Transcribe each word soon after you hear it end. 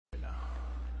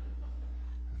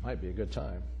Might be a good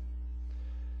time.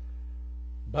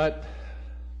 But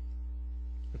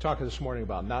we're talking this morning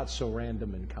about not so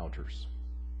random encounters.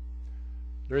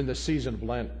 During this season of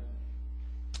Lent,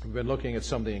 we've been looking at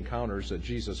some of the encounters that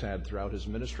Jesus had throughout his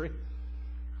ministry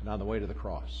and on the way to the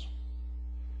cross.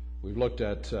 We've looked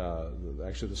at,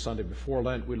 actually the Sunday before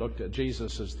Lent, we looked at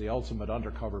Jesus as the ultimate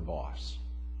undercover boss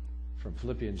from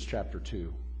Philippians chapter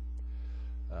 2.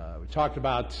 We talked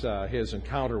about his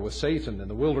encounter with Satan in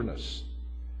the wilderness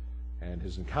and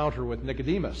his encounter with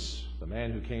Nicodemus, the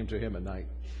man who came to him at night.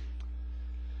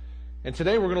 And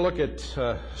today we're going to look at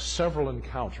several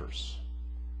encounters.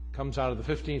 It comes out of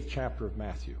the 15th chapter of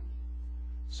Matthew.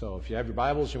 So if you have your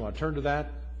Bibles, you want to turn to that.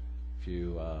 If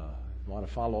you want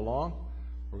to follow along,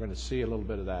 we're going to see a little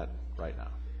bit of that right now.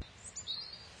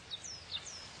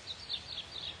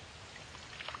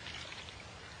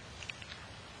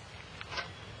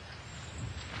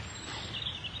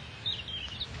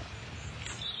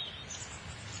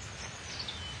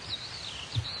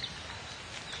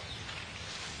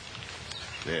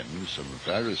 Then some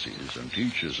Pharisees and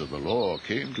teachers of the law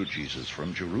came to Jesus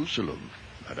from Jerusalem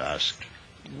and asked,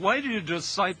 "Why do your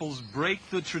disciples break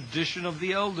the tradition of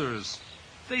the elders?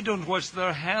 They don't wash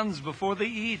their hands before they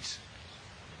eat."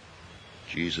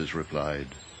 Jesus replied,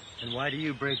 "And why do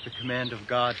you break the command of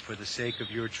God for the sake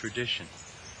of your tradition?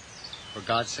 For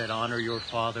God said, 'Honor your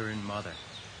father and mother.'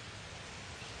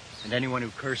 And anyone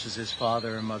who curses his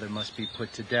father or mother must be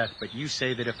put to death. But you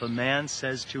say that if a man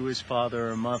says to his father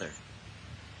or mother,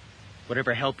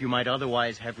 'Whatever help you might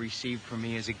otherwise have received from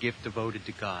me is a gift devoted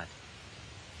to God,'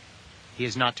 he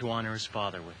is not to honor his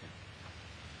father with it.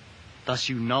 Thus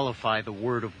you nullify the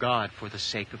word of God for the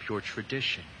sake of your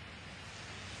tradition.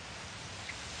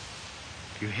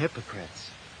 You hypocrites.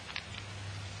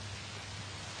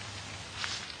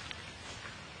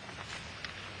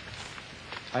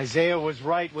 Isaiah was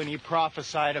right when he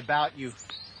prophesied about you.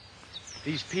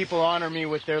 These people honor me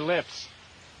with their lips,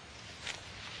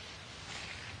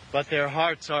 but their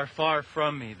hearts are far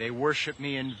from me. They worship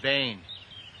me in vain.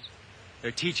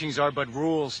 Their teachings are but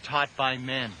rules taught by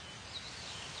men."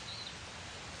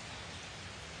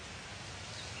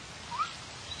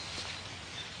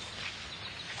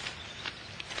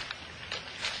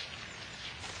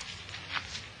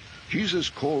 Jesus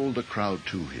called the crowd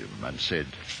to him and said,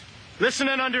 Listen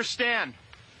and understand.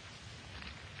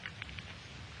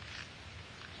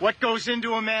 What goes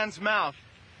into a man's mouth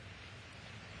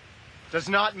does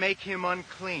not make him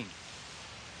unclean.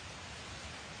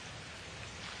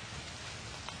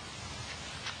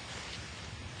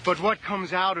 But what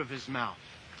comes out of his mouth,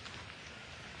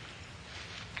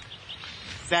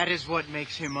 that is what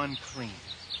makes him unclean.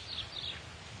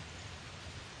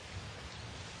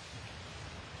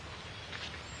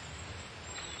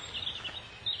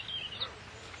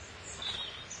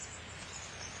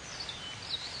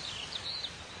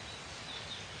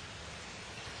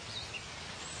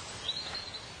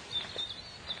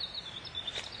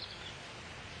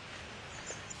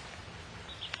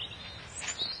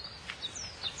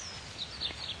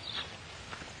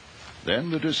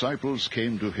 Then the disciples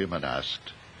came to him and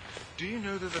asked, "Do you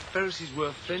know that the Pharisees were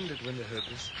offended when they heard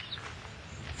this?"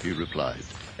 He replied,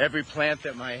 Every plant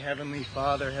that my heavenly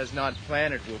Father has not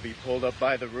planted will be pulled up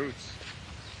by the roots.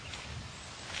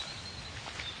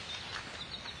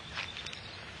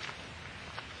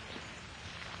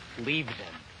 Leave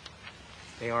them.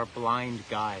 They are blind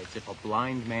guides. If a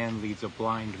blind man leads a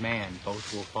blind man,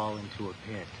 both will fall into a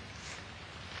pit.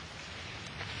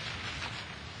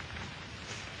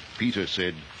 Peter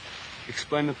said,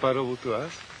 "Explain the parable to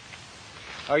us."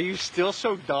 Are you still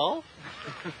so dull?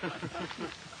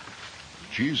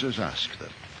 Jesus asked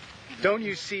them, Don't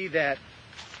you see that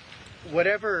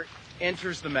whatever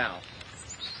enters the mouth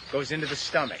goes into the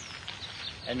stomach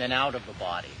and then out of the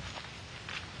body?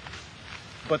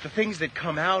 But the things that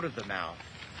come out of the mouth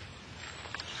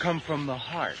come from the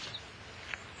heart,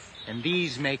 and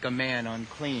these make a man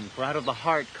unclean. For out of the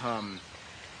heart come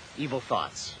evil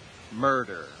thoughts,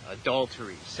 murder,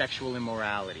 adultery, sexual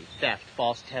immorality, theft,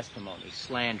 false testimony,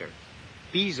 slander.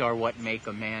 These are what make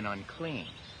a man unclean.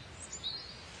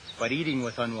 But eating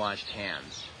with unwashed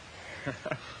hands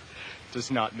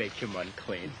does not make him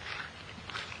unclean.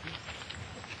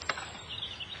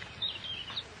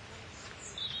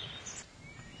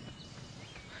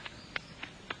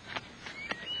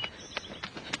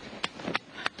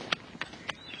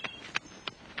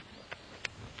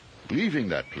 Leaving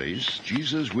that place,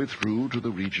 Jesus withdrew to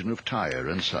the region of Tyre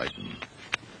and Sidon.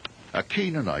 A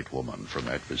Canaanite woman from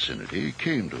that vicinity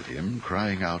came to him,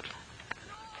 crying out,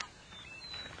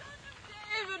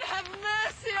 "David, have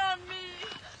mercy on me!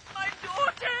 My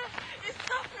daughter is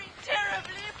suffering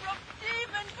terribly from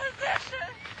demon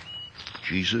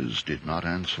Jesus did not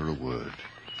answer a word.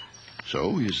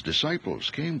 So his disciples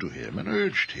came to him and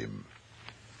urged him.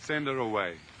 Send her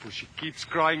away, for she keeps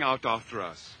crying out after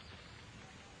us.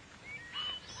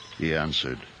 He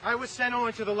answered, I was sent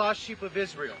only to the lost sheep of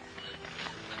Israel.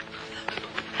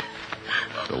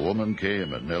 The woman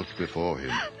came and knelt before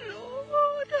him.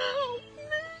 Lord, help me.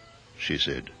 She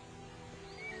said.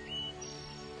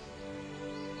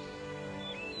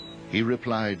 He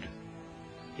replied,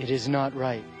 It is not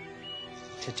right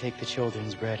to take the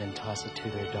children's bread and toss it to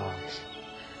their dogs.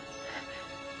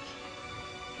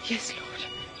 Yes, Lord.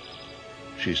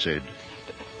 She said,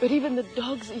 But even the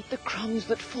dogs eat the crumbs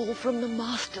that fall from the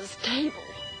master's table.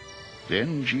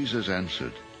 Then Jesus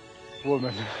answered,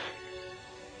 Woman,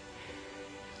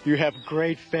 you have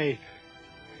great faith.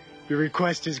 Your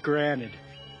request is granted.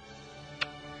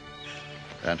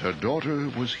 and her daughter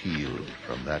was healed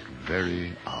from that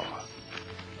very hour.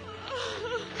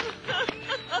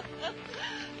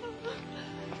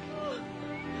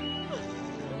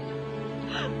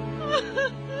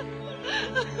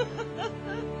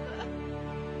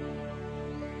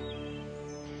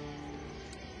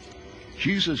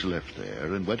 Jesus left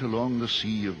there and went along the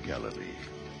Sea of Galilee.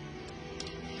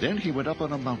 Then he went up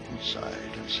on a mountainside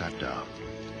and sat down.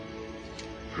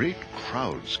 Great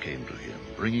crowds came to him,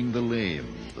 bringing the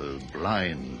lame, the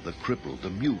blind, the crippled,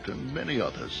 the mute, and many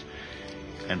others,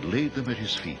 and laid them at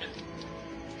his feet,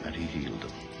 and he healed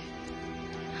them.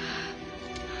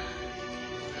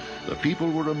 The people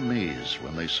were amazed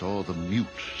when they saw the mute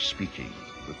speaking,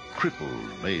 the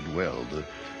crippled made well, the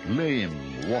lame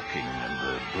walking, and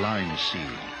the blind seeing,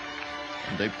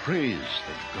 and they praised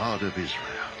the God of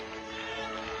Israel.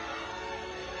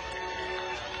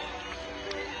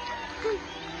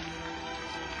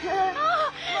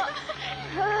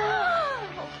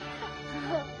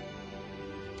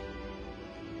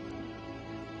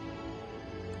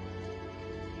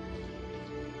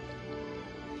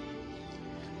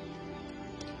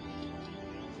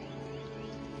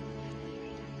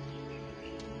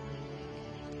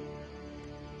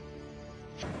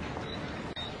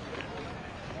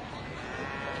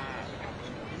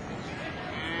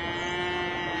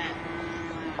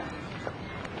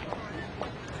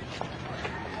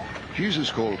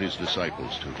 Jesus called his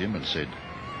disciples to him and said,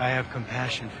 I have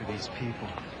compassion for these people.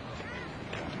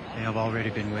 They have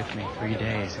already been with me 3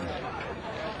 days and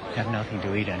have nothing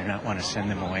to eat. I do not want to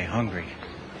send them away hungry,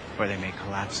 for they may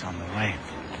collapse on the way.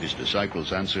 His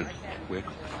disciples answered, Where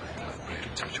could we find enough bread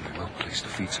and such a well place to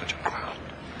feed such a crowd?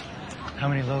 How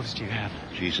many loaves do you have?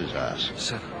 Jesus asked.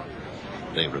 7.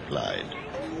 They replied,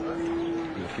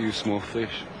 And a few small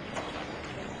fish.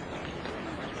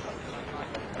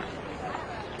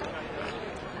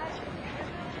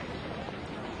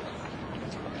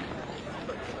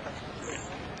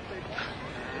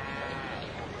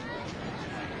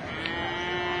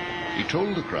 He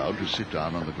told the crowd to sit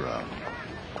down on the ground.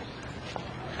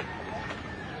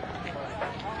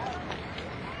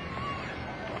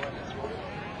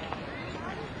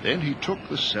 Then he took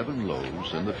the 7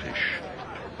 loaves and the fish,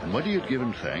 and when he had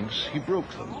given thanks, he broke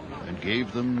them and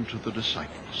gave them to the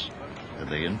disciples, and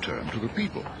they in turn to the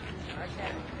people.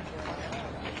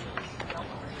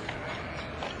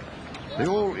 They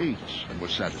all ate and were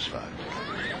satisfied.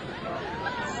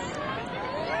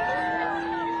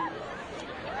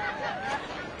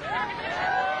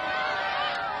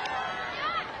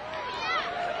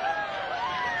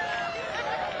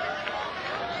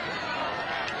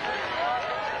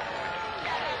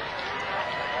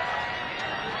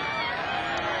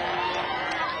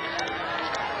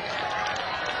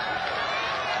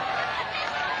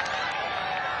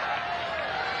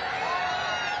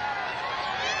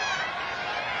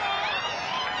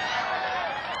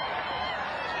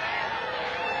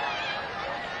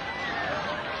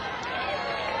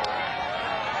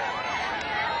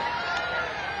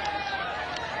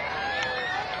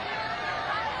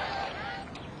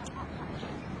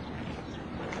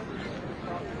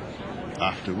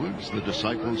 Afterwards, the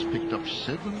disciples picked up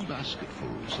 7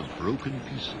 basketfuls of broken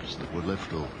pieces that were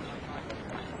left over.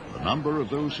 The number of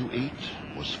those who ate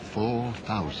was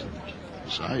 4,000,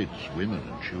 besides women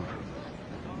and children.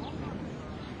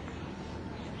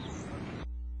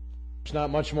 There's not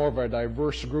much more of a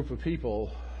diverse group of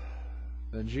people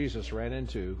than Jesus ran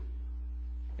into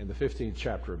in the 15th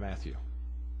chapter of Matthew.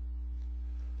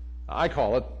 I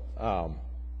call it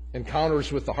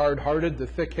encounters with the hard-hearted, the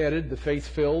thick-headed, the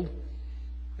faith-filled,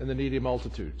 and the needy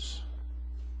multitudes.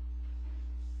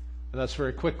 And let's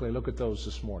very quickly look at those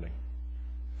this morning.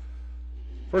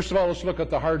 First of all, let's look at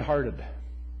the hard-hearted,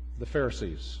 the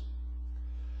Pharisees.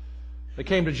 They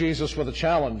came to Jesus with a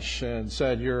challenge and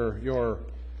said, Your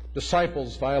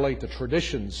disciples violate the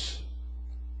traditions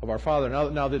of our Father.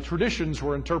 Now the traditions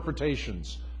were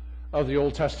interpretations of the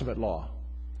Old Testament law.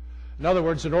 In other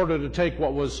words, in order to take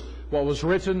what was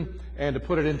written and to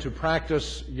put it into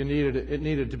practice, it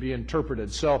needed to be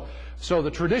interpreted. So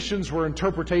the traditions were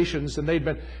interpretations, and they'd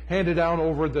been handed down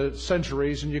over the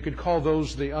centuries, and you could call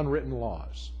those the unwritten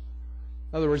laws.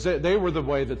 In other words, they were the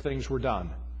way that things were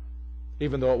done,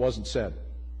 even though it wasn't said.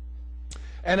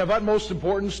 And of utmost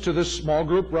importance to this small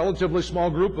group, relatively small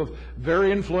group of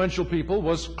very influential people,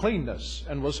 was cleanness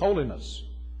and was holiness.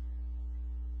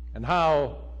 And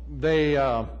how they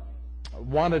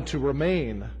wanted to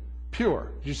remain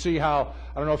pure. Did you see how,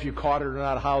 I don't know if you caught it or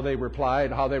not, how they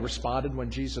replied, how they responded when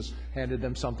Jesus handed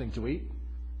them something to eat?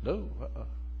 No,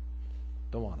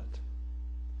 don't want it.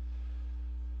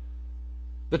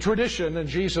 The tradition, and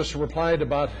Jesus replied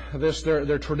about this,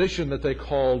 their tradition that they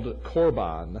called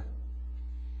Korban,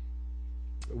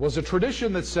 was a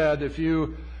tradition that said if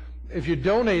you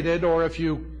donated or if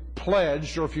you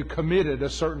pledged or if you committed a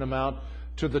certain amount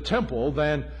to the temple,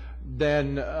 then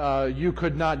you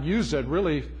could not use it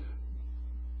really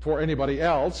for anybody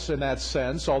else in that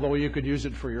sense, although you could use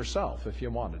it for yourself if you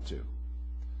wanted to.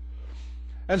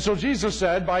 And so Jesus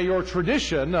said, by your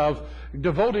tradition of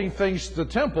devoting things to the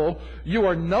temple, you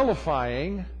are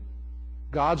nullifying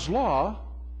God's law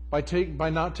by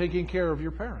not taking care of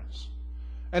your parents.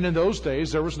 And in those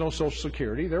days, there was no Social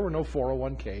Security, there were no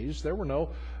 401ks, there were no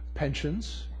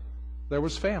pensions, there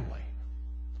was family.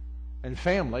 And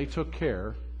family took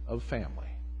care of family.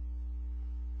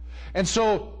 And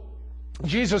so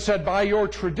Jesus said, by your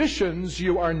traditions,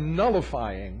 you are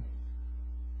nullifying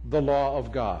the law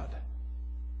of God.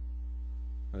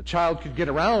 A child could get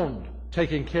around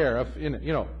taking care of,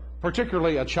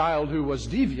 particularly a child who was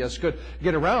devious could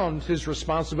get around his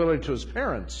responsibility to his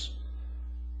parents,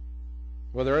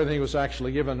 whether everything was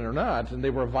actually given or not, and they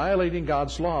were violating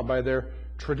God's law by their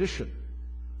tradition.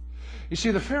 You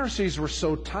see, the Pharisees were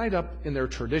so tied up in their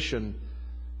tradition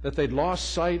that they'd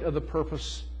lost sight of the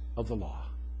purpose of the law.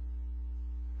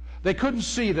 They couldn't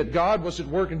see that God was at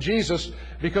work in Jesus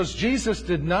because Jesus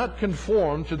did not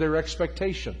conform to their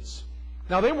expectations.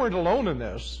 Now, they weren't alone in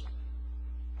this.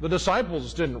 The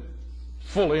disciples didn't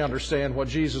fully understand what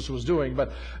Jesus was doing,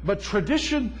 but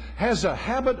tradition has a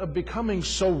habit of becoming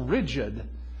so rigid,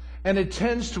 and it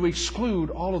tends to exclude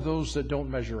all of those that don't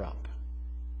measure up.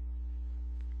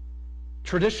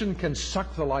 Tradition can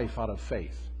suck the life out of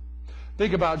faith.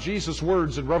 Think about Jesus'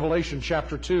 words in Revelation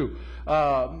chapter 2,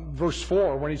 verse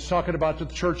 4, when he's talking about the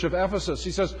church of Ephesus.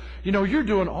 He says, you're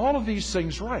doing all of these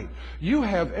things right. You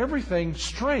have everything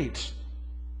straight,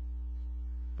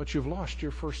 but you've lost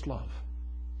your first love.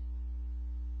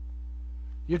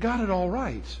 You got it all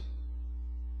right,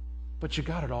 but you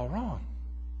got it all wrong.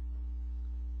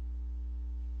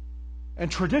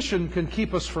 And tradition can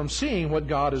keep us from seeing what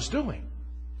God is doing.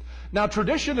 Now,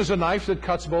 tradition is a knife that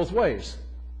cuts both ways.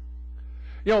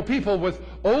 People with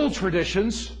old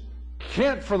traditions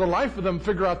can't for the life of them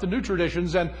figure out the new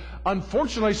traditions, and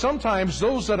unfortunately sometimes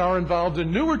those that are involved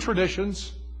in newer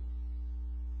traditions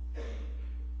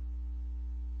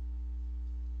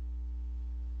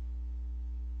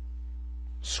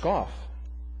scoff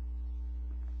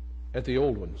at the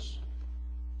old ones.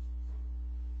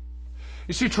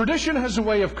 You see, tradition has a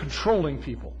way of controlling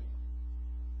people.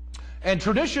 And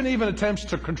tradition even attempts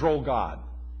to control God.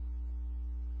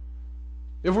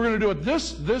 If we're going to do it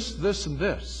this, and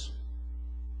this,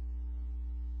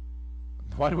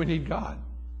 why do we need God?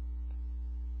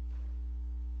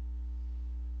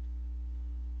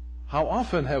 How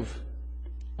often have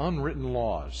unwritten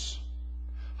laws,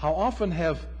 how often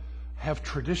have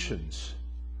traditions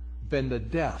been the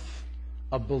death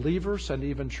of believers and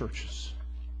even churches?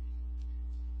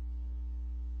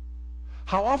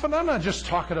 How often, I'm not just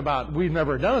talking about we've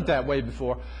never done it that way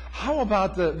before. How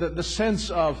about the sense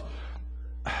of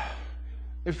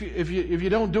if you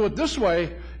don't do it this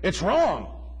way, it's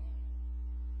wrong.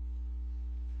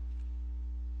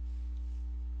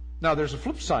 Now there's a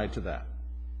flip side to that.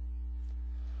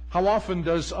 How often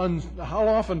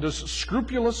does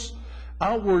scrupulous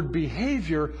outward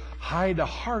behavior hide a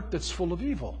heart that's full of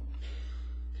evil?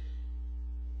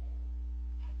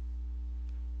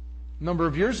 A number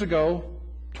of years ago,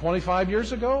 25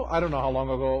 years ago, I don't know how long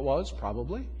ago it was,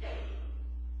 probably,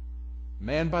 a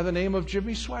man by the name of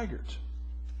Jimmy Swaggart.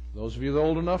 Those of you that are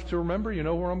old enough to remember, you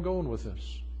know where I'm going with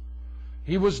this.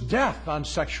 He was death on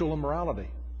sexual immorality.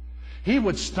 He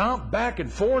would stomp back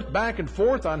and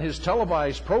forth on his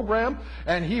televised program,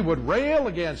 and he would rail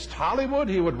against Hollywood,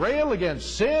 he would rail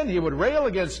against sin, he would rail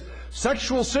against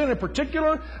sexual sin in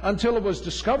particular, until it was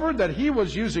discovered that he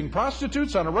was using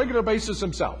prostitutes on a regular basis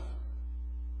himself.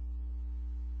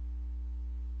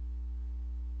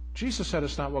 Jesus said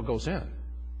it's not what goes in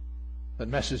that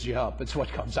messes you up. It's what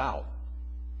comes out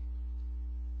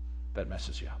that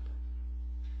messes you up.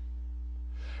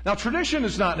 Now, tradition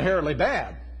is not inherently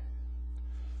bad,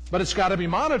 but it's got to be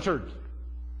monitored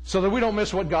so that we don't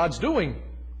miss what God's doing.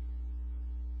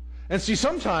 And see,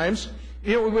 sometimes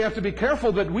we have to be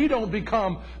careful that we don't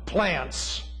become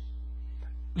plants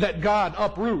that God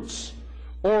uproots,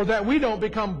 or that we don't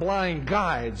become blind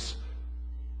guides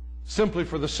simply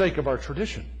for the sake of our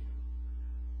tradition.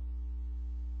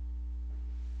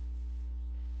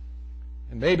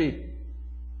 And maybe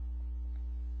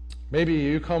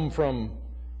you come from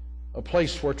a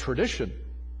place where tradition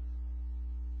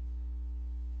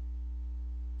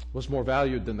was more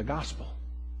valued than the gospel.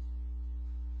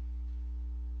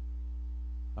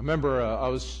 I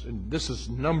remember this is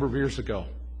a number of years ago,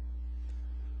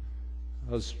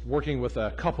 I was working with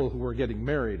a couple who were getting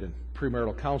married in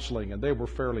premarital counseling, and they were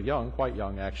fairly young, quite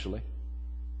young actually.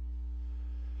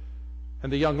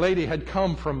 And the young lady had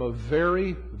come from a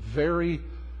very, very,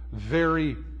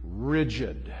 very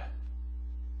rigid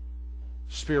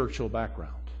spiritual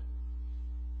background.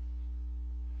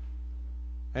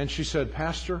 And she said,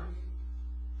 "Pastor,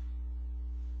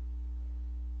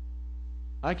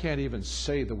 I can't even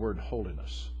say the word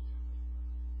holiness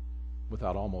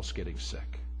without almost getting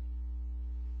sick."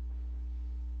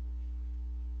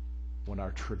 When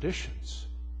our traditions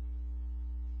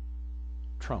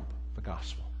trump the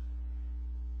gospel.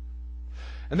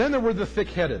 And then there were the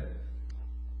thick-headed.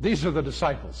 These are the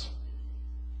disciples.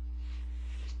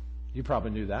 You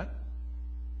probably knew that.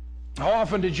 How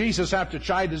often did Jesus have to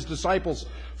chide his disciples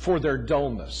for their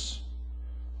dullness?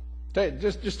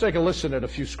 Just take a listen at a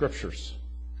few scriptures.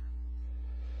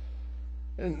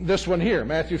 And this one here,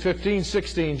 Matthew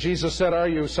 15:16, Jesus said, Are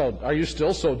you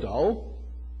still so dull?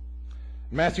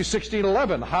 Matthew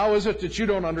 16:11, how is it that you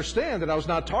don't understand that I was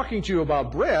not talking to you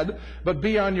about bread, but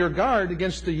be on your guard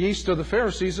against the yeast of the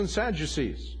Pharisees and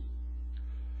Sadducees?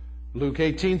 Luke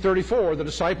 18:34, the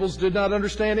disciples did not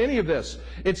understand any of this.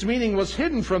 Its meaning was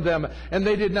hidden from them, and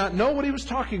they did not know what he was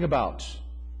talking about.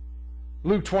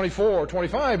 Luke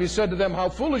 24:25, he said to them, how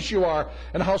foolish you are,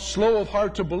 and how slow of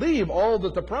heart to believe all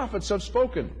that the prophets have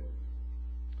spoken.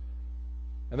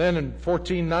 And then in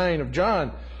 14:9 of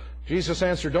John, Jesus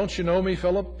answered, don't you know me,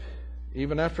 Philip,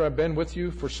 even after I've been with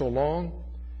you for so long?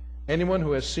 Anyone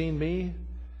who has seen me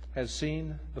has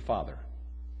seen the Father.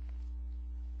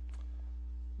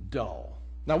 Dull.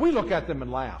 Now, we look at them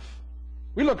and laugh.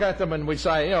 We look at them and we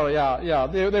say,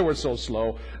 they were so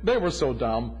slow. They were so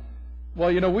dumb.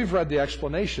 Well, we've read the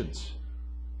explanations.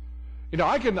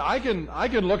 I can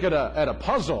look at a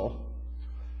puzzle,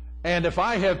 and if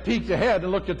I have peeked ahead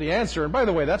and looked at the answer, and by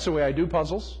the way, that's the way I do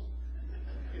puzzles.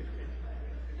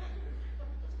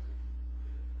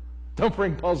 Don't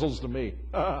bring puzzles to me.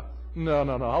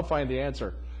 No. I'll find the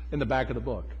answer in the back of the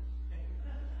book.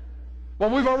 Well,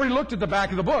 we've already looked at the back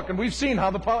of the book, and we've seen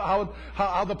how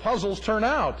the puzzles turn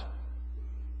out.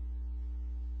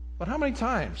 But how many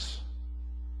times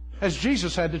has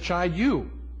Jesus had to chide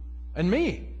you and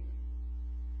me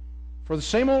for the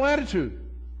same old attitude,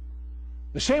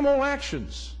 the same old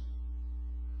actions,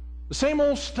 the same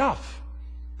old stuff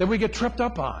that we get tripped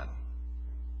up on?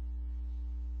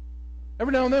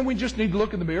 Every now and then we just need to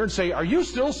look in the mirror and say, are you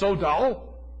still so dull?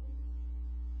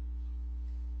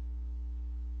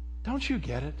 Don't you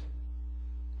get it?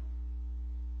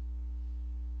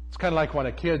 It's kind of like when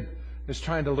a kid is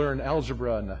trying to learn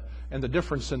algebra and the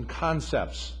difference in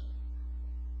concepts.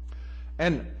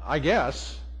 And I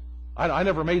guess I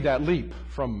never made that leap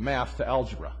from math to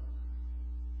algebra.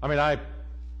 But I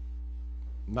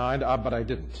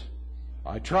didn't.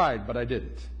 I tried, but I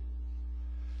didn't.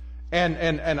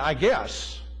 And I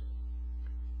guess,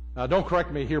 now don't correct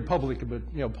me here publicly,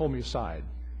 but pull me aside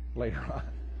later on.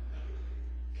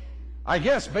 I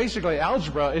guess basically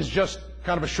algebra is just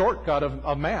kind of a shortcut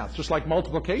of math, just like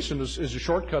multiplication is a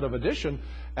shortcut of addition.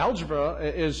 Algebra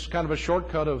is kind of a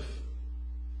shortcut of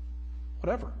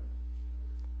whatever.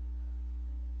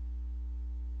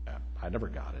 I never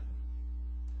got it.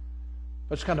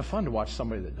 But it's kind of fun to watch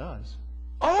somebody that does.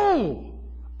 Oh,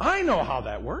 I know how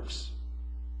that works.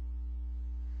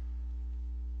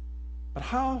 But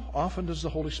how often does the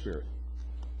Holy Spirit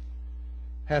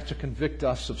have to convict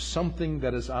us of something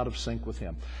that is out of sync with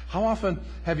Him? How often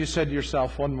have you said to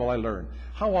yourself, when will I learn?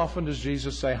 How often does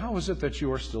Jesus say, how is it that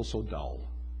you are still so dull?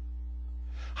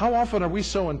 How often are we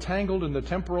so entangled in the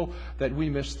temporal that we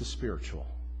miss the spiritual?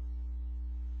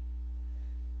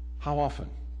 How often?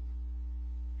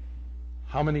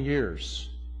 How many years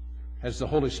has the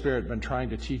Holy Spirit been trying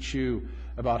to teach you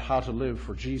about how to live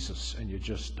for Jesus and you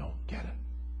just don't get it?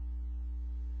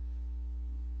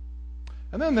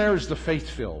 And then there's the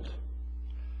faith-filled,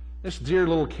 this dear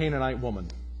little Canaanite woman.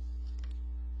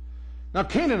 Now,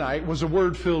 Canaanite was a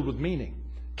word filled with meaning.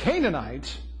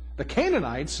 The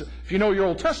Canaanites, if you know your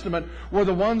Old Testament, were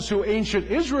the ones who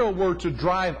ancient Israel were to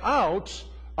drive out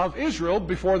of Israel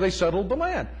before they settled the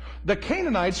land. The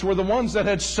Canaanites were the ones that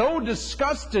had so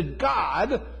disgusted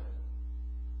God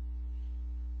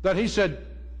that he said,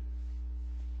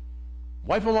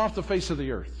 wipe them off the face of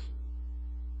the earth.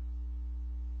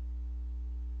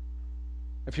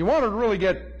 If you wanted to really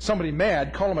get somebody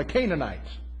mad, call them a Canaanite.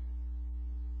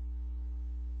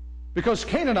 Because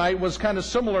Canaanite was kind of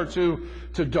similar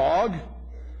to dog,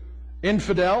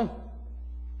 infidel,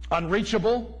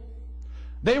 unreachable.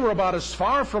 They were about as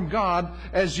far from God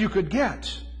as you could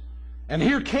get. And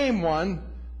here came one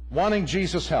wanting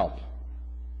Jesus' help.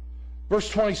 Verse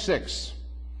 26.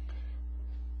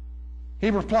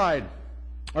 He replied,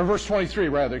 or verse 23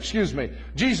 rather, excuse me.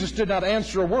 Jesus did not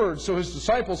answer a word, so his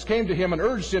disciples came to him and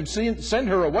urged him, send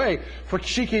her away, for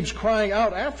she keeps crying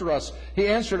out after us. He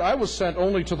answered, I was sent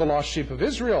only to the lost sheep of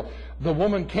Israel. The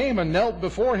woman came and knelt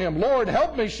before him. Lord,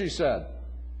 help me, she said.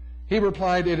 He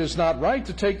replied, it is not right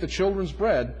to take the children's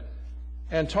bread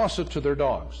and toss it to their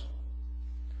dogs.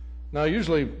 Now,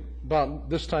 usually about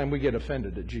this time we get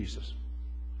offended at Jesus.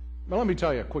 But let me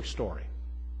tell you a quick story.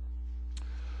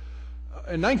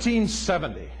 In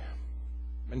 1970,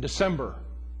 in December,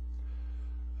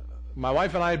 my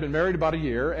wife and I had been married about a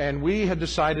year, and we had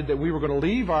decided that we were going to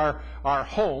leave our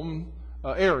home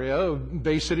area of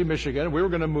Bay City, Michigan, and we were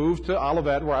going to move to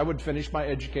Olivet, where I would finish my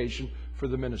education for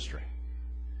the ministry.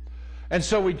 And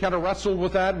so we kind of wrestled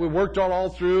with that. We worked all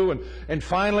through, and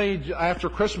finally, after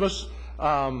Christmas,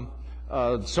 somewhere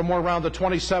around the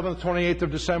 27th, 28th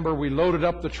of December, we loaded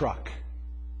up the truck.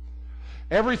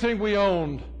 Everything we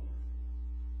owned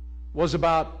was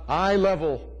about eye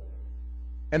level,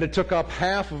 and it took up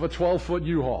half of a 12-foot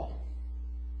U-Haul.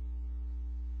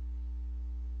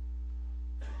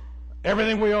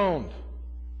 Everything we owned.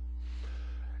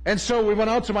 And so we went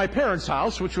out to my parents'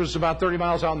 house, which was about 30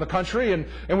 miles out in the country, and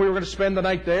we were going to spend the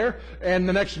night there. And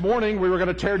the next morning, we were going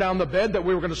to tear down the bed that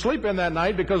we were going to sleep in that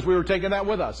night because we were taking that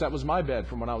with us. That was my bed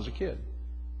from when I was a kid.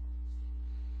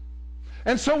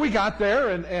 And so we got there,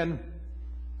 and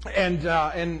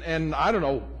I don't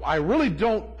know, I really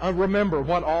don't remember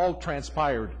what all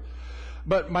transpired.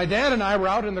 But my dad and I were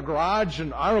out in the garage,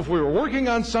 and I don't know if we were working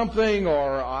on something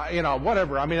or,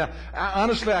 whatever. I mean,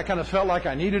 honestly, I kind of felt like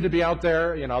I needed to be out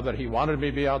there, that he wanted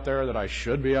me to be out there, that I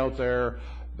should be out there,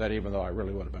 that even though I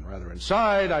really would have been rather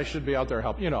inside, I should be out there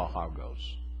helping. You know how it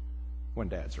goes when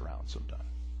Dad's around sometimes.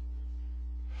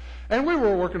 And we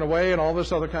were working away and all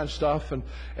this other kind of stuff, and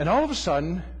all of a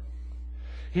sudden,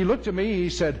 he looked at me, he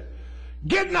said,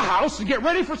 get in the house and get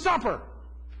ready for supper.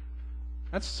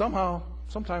 That's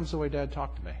sometimes the way Dad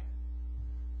talked to me.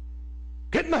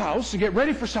 Get in the house and get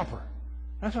ready for supper.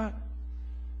 I thought,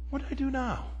 what do I do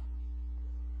now?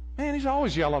 Man, he's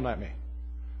always yelling at me.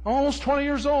 I'm almost 20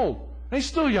 years old, and he's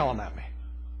still yelling at me.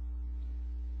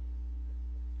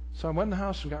 So I went in the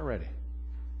house and got ready.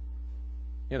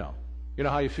 You know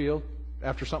how you feel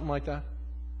after something like that?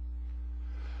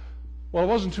 Well, it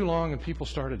wasn't too long, and people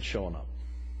started showing up.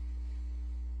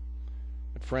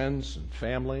 And friends and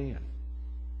family, and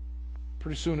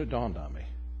pretty soon it dawned on me.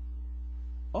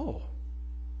 Oh,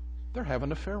 they're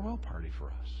having a farewell party for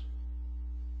us.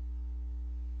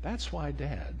 That's why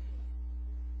Dad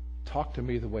talked to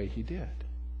me the way he did.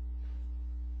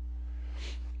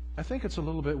 I think it's a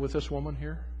little bit with this woman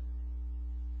here.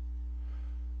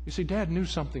 You see, Dad knew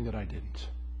something that I didn't.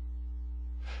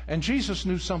 And Jesus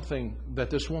knew something that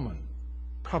this woman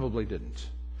probably didn't.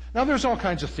 Now, there's all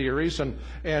kinds of theories, and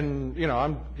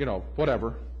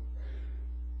whatever.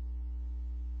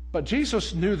 But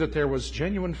Jesus knew that there was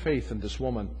genuine faith in this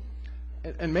woman,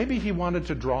 and maybe he wanted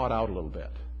to draw it out a little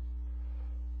bit.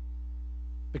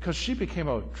 Because she became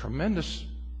a tremendous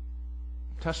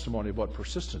testimony of what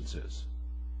persistence is.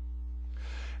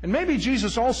 And maybe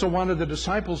Jesus also wanted the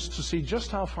disciples to see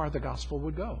just how far the gospel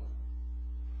would go.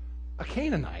 A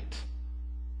Canaanite.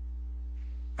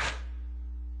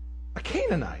 A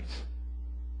Canaanite.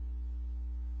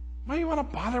 What do you want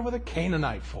to bother with a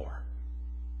Canaanite for?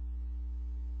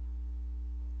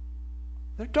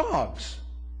 They're dogs.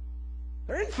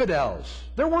 They're infidels.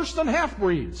 They're worse than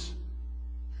half-breeds.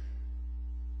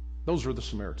 Those were the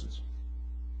Samaritans.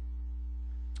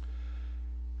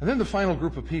 And then the final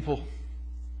group of people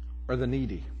are the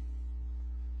needy.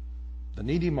 The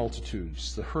needy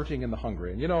multitudes, the hurting and the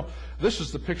hungry. And this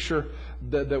is the picture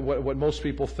that what most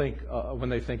people think when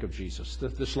they think of Jesus.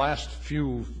 This last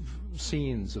few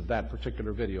scenes of that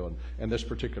particular video and this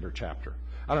particular chapter.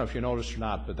 I don't know if you noticed or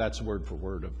not, but that's word for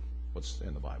word what's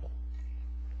in the Bible.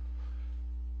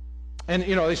 And,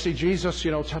 they see Jesus,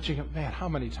 touching him. Man, how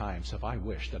many times have I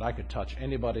wished that I could touch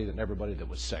anybody and everybody that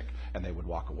was sick and they would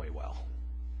walk away well?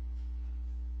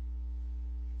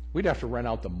 We'd have to rent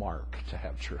out the Mark to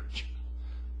have church.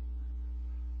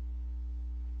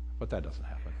 But that doesn't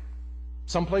happen.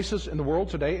 Some places in the world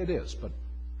today it is, but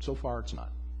so far it's not.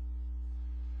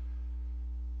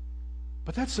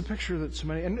 But that's the picture that so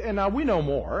many, and now we know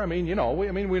more. We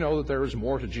know that there is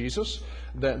more to Jesus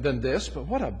than this, but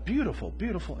what a beautiful,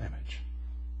 beautiful image.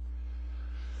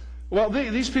 Well,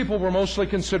 these people were mostly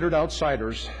considered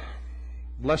outsiders,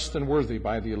 less than worthy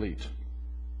by the elite.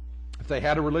 If they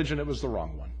had a religion, it was the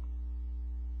wrong one.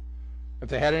 If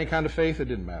they had any kind of faith, it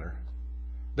didn't matter.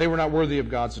 They were not worthy of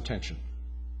God's attention.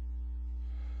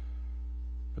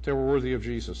 But they were worthy of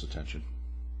Jesus' attention.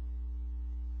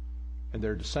 And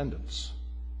their descendants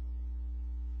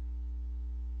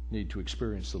need to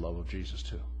experience the love of Jesus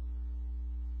too.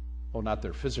 Well, not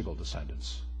their physical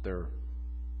descendants, their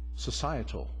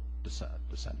societal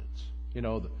descendants.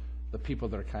 The people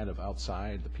that are kind of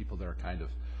outside, the people that are kind of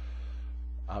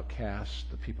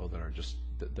outcast, the people that are just,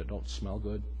 that don't smell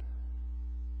good.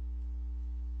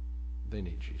 They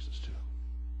need Jesus too.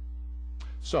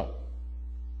 So,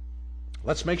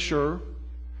 let's make sure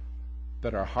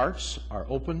that our hearts are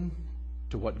open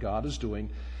to what God is doing,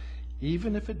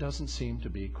 even if it doesn't seem to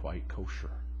be quite kosher.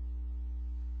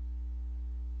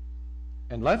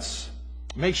 And let's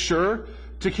make sure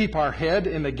to keep our head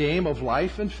in the game of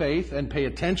life and faith and pay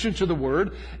attention to the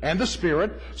Word and the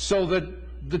Spirit, so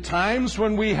that the times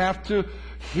when we have to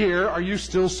hear, "Are you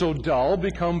still so dull?"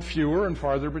 become fewer and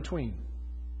farther between.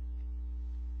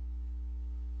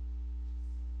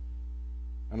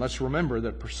 And let's remember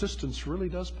that persistence really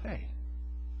does pay.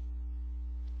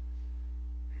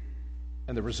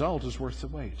 And the result is worth the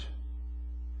wait.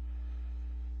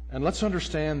 And let's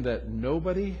understand that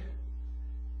nobody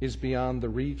is beyond the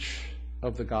reach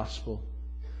of the gospel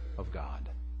of God.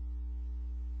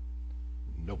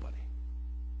 Nobody.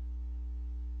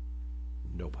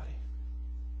 Nobody.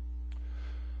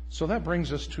 So that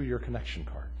brings us to your connection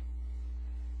card.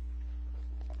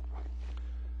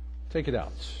 Take it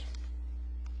out.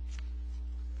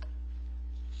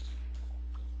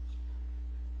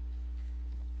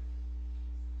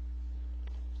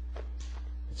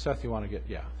 Seth, you want to get?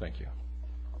 Yeah, thank you.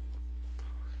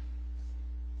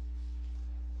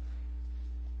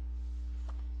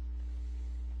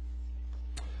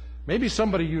 Maybe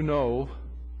somebody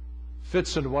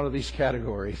fits into one of these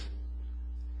categories.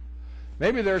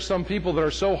 Maybe there are some people that are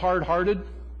so hard-hearted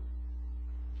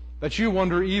that you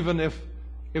wonder even if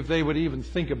they would even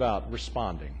think about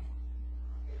responding.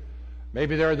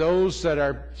 Maybe there are those that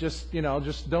are just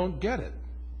don't get it.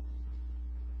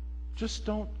 Just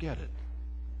don't get it.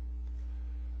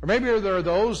 Or maybe there are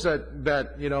those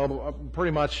that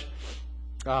pretty much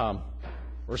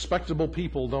respectable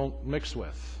people don't mix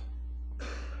with.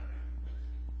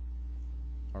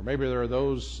 Or maybe there are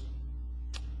those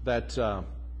that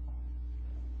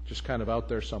just kind of out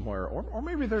there somewhere. Or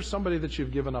maybe there's somebody that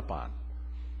you've given up on.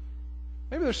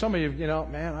 Maybe there's somebody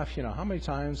how many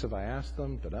times have I asked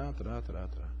them?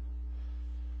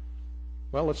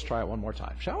 Well, let's try it one more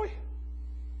time, shall we?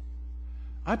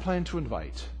 I plan to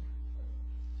invite.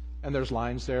 And there's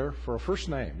lines there for a first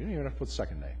name. You don't even have to put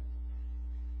second name.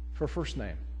 For a first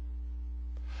name.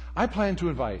 I plan to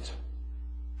invite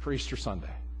for Easter Sunday.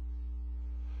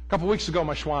 A couple weeks ago,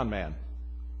 my Schwann man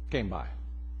came by.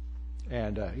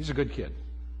 And he's a good kid.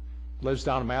 Lives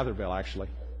down in Matherville, actually.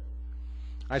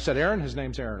 I said, Aaron, his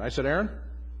name's Aaron. I said, Aaron,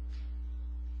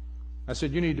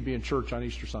 you need to be in church on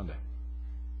Easter Sunday.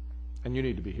 And you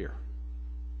need to be here.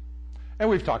 And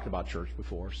we've talked about church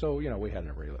before, so, we had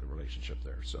a relationship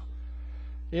there. So,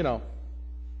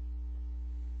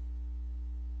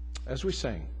 as we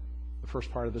sing the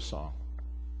first part of this song,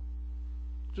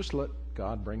 just let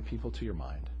God bring people to your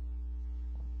mind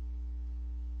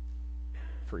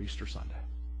for Easter Sunday.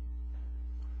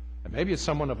 And maybe it's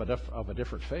someone of a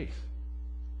different faith.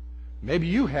 Maybe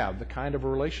you have the kind of a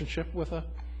relationship with a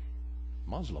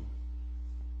Muslim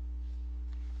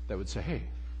that would say, hey,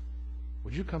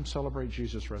 would you come celebrate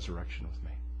Jesus' resurrection with me?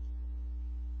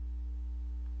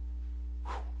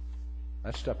 Whew.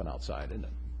 That's stepping outside, isn't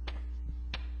it?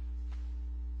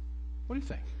 What do you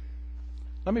think?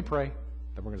 Let me pray,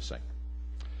 then we're going to sing.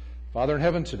 Father in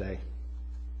heaven, today,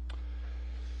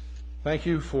 thank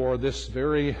you for this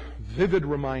very vivid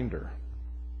reminder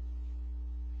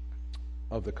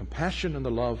of the compassion and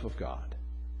the love of God.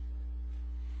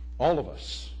 All of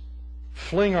us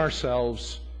fling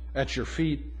ourselves at your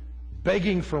feet,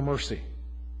 begging for mercy,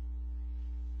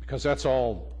 because that's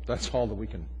all That's all that we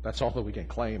can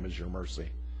claim as your mercy.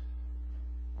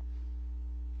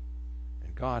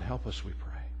 And God, help us, we pray.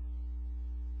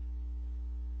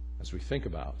 As we think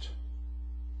about,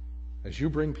 as you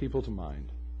bring people to mind,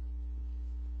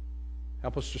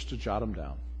 help us just to jot them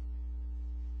down.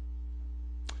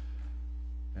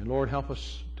 And Lord, help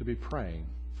us to be praying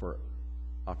for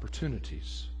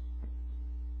opportunities.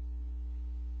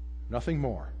 Nothing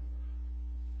more.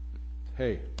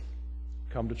 Hey,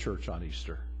 come to church on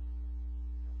Easter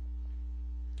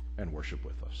and worship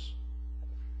with us.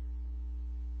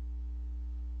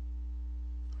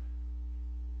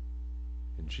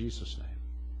 In Jesus' name,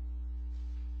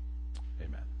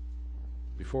 amen.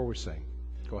 Before we sing,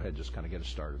 go ahead, just kind of get us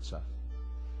started, Seth.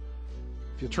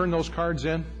 If you turn those cards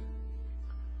in,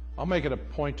 I'll make it a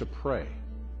point to pray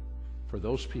for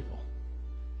those people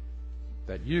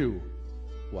that you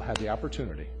will have the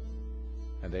opportunity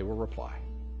and they will reply.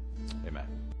 Amen.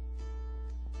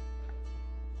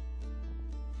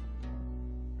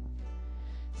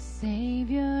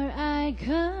 Savior, I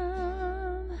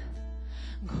come,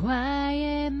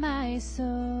 quiet my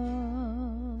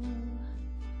soul.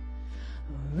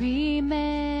 Remember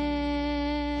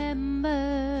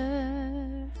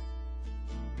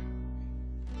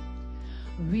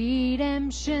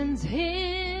redemption's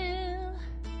hill,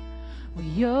 where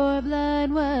your blood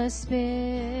was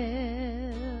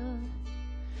spilled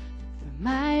for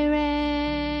my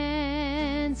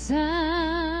ransom.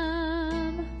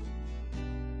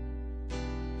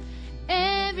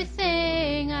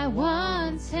 Everything I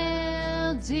once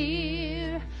held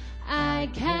dear, I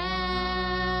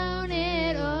count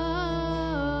it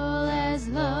all as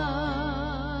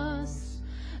lost.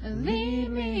 Lead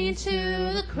me to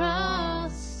the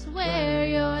cross where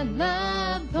your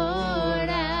love poured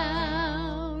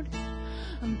out.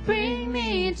 Bring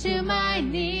me to my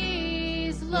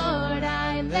knees, Lord,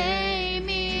 I lay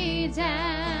me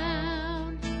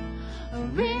down.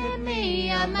 Rid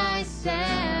me of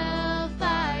myself,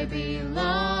 I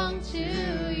belong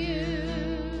to you.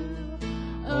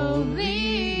 Oh,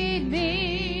 lead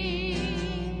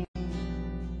me.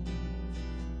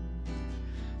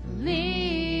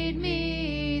 Lead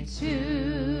me to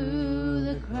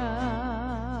the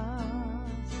cross.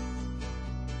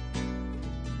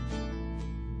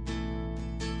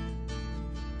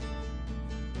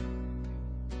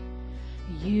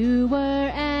 You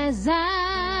were as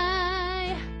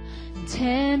I,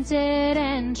 tempted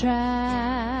and tried,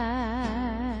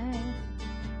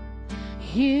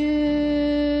 human.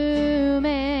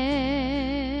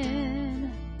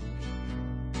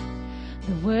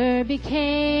 The Word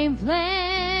became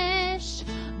flesh,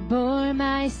 bore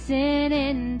my sin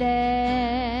and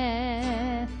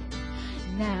death.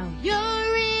 Now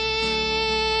you're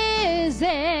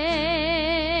risen,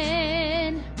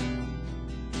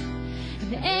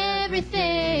 and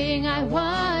everything I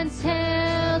once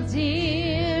held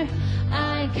dear,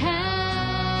 I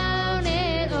count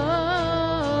it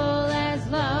all as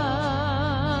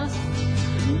lost.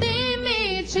 Lead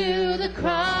me to the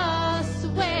cross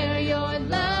where your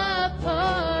love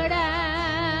poured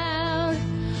out.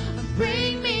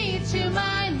 Bring me to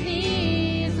my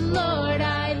knees, Lord,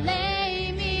 I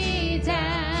lay me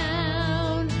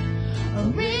down.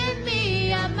 Rid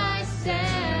me of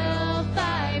myself,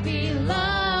 I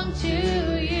belong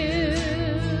to you.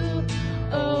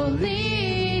 Oh,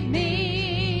 lead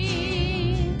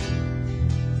me.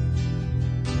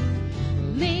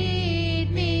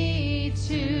 Lead me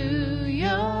to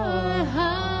your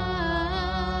heart.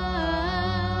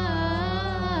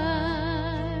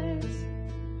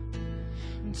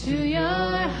 To your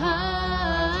heart.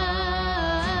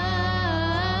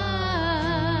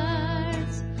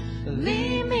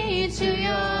 Lead me to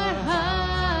your heart.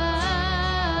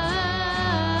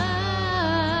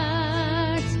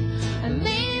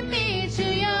 Lead me to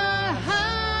your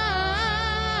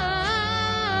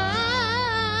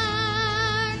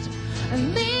heart.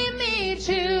 Lead me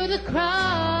to the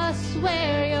cross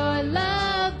where your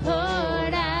love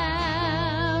poured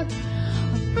out.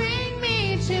 Bring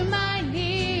me to my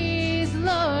knees,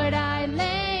 Lord, I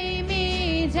lay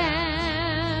me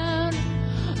down.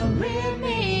 Rid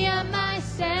me of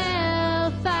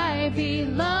myself, I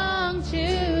belong to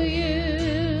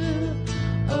you.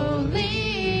 Oh,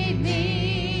 lead me.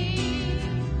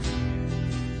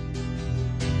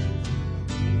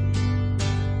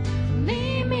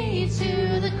 Lead me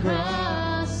to the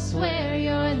cross where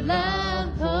your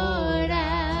love poured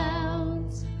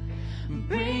out.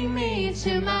 Bring me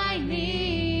to my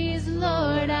knees,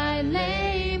 Lord, I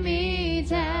lay me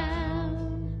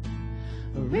down.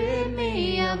 Rid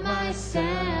me of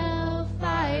myself,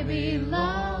 I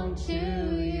belong to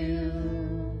you.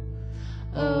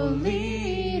 Oh,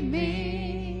 lead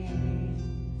me.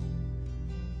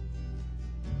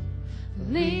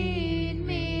 Lead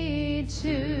me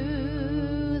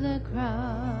to the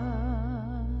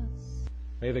cross.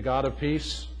 May the God of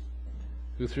peace,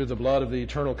 who through the blood of the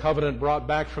eternal covenant brought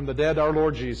back from the dead our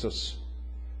Lord Jesus,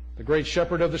 the great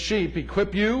shepherd of the sheep,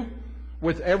 equip you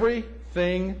with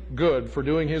everything good for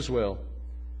doing his will.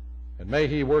 And may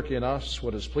he work in us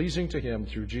what is pleasing to him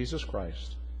through Jesus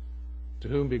Christ, to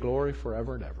whom be glory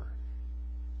forever and ever.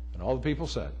 And all the people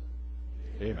said,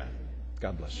 Amen.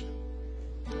 God bless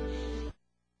you.